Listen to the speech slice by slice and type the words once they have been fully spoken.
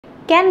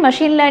Can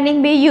machine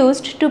learning be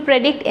used to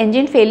predict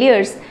engine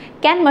failures?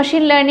 Can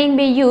machine learning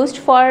be used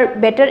for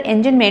better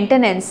engine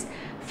maintenance?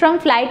 From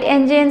flight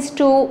engines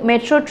to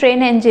metro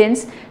train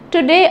engines,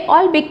 today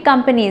all big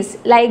companies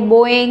like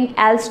Boeing,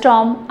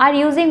 Alstom are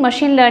using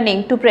machine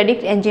learning to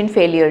predict engine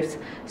failures.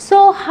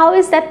 So how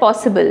is that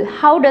possible?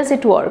 How does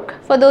it work?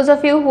 For those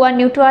of you who are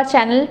new to our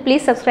channel,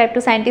 please subscribe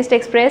to Scientist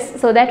Express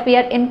so that we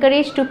are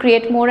encouraged to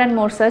create more and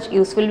more such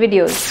useful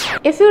videos.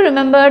 If you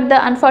remember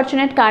the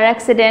unfortunate car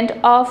accident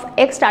of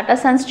ex-Tata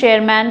Sons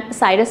chairman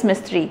Cyrus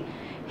Mistry,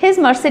 his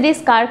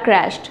Mercedes car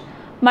crashed.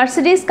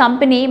 Mercedes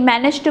company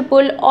managed to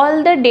pull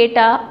all the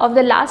data of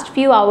the last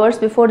few hours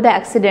before the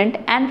accident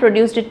and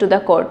produced it to the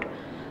court.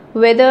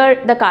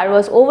 Whether the car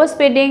was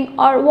overspeeding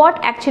or what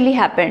actually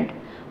happened.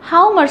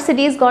 How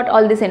Mercedes got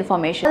all this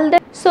information.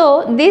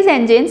 So these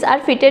engines are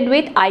fitted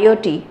with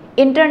IoT,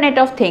 Internet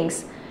of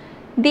Things.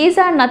 These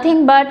are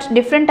nothing but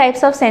different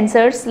types of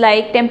sensors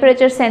like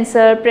temperature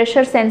sensor,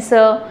 pressure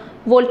sensor,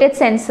 voltage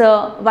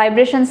sensor,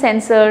 vibration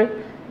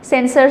sensor,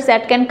 sensors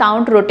that can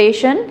count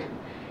rotation,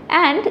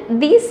 and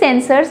these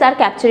sensors are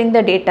capturing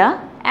the data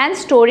and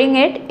storing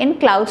it in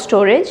cloud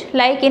storage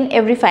like in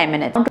every 5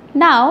 minutes.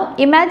 Now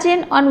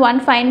imagine on one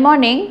fine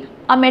morning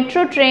a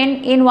metro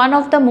train in one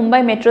of the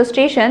Mumbai metro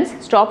stations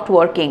stopped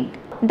working.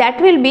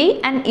 That will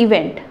be an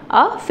event,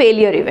 a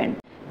failure event.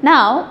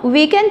 Now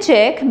we can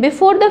check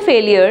before the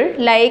failure,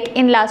 like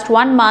in last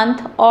 1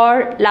 month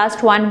or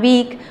last 1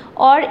 week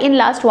or in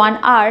last 1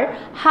 hour,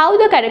 how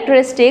the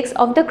characteristics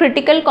of the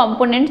critical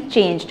component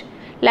changed.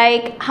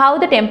 Like how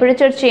the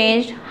temperature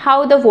changed,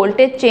 how the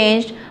voltage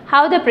changed,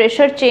 how the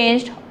pressure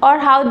changed, or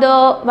how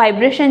the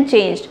vibration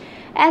changed.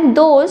 And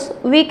those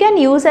we can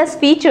use as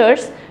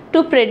features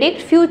to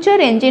predict future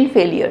engine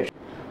failure.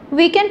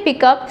 We can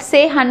pick up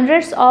say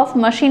hundreds of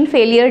machine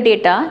failure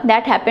data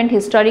that happened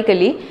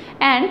historically,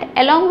 and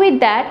along with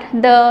that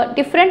the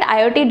different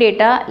IoT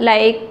data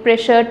like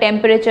pressure,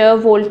 temperature,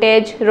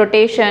 voltage,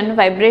 rotation,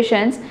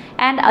 vibrations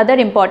and other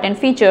important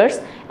features,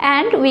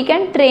 and we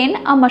can train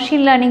a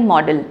machine learning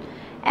model.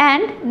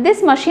 And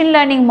this machine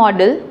learning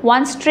model,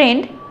 once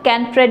trained,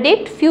 can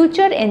predict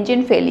future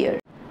engine failure.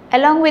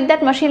 Along with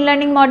that machine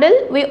learning model,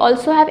 we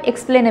also have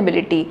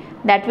explainability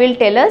that will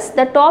tell us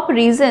the top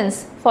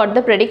reasons for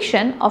the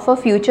prediction of a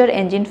future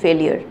engine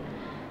failure.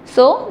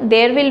 So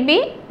there will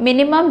be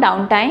minimum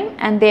downtime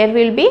and there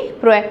will be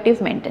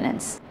proactive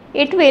maintenance.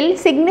 It will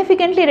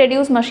significantly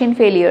reduce machine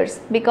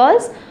failures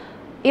because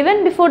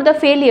even before the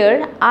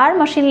failure, our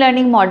machine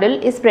learning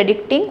model is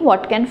predicting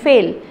what can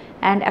fail,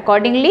 and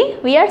accordingly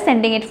we are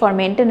sending it for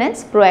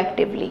maintenance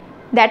proactively.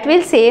 That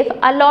will save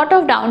a lot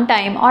of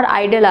downtime or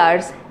idle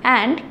hours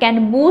and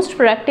can boost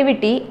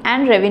productivity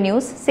and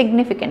revenues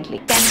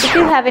significantly. If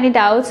you have any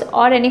doubts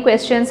or any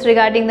questions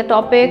regarding the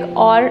topic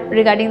or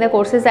regarding the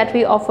courses that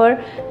we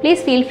offer,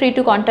 please feel free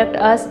to contact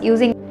us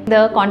using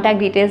the contact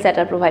details that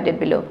are provided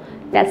below.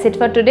 That's it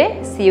for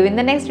today. See you in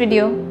the next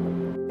video.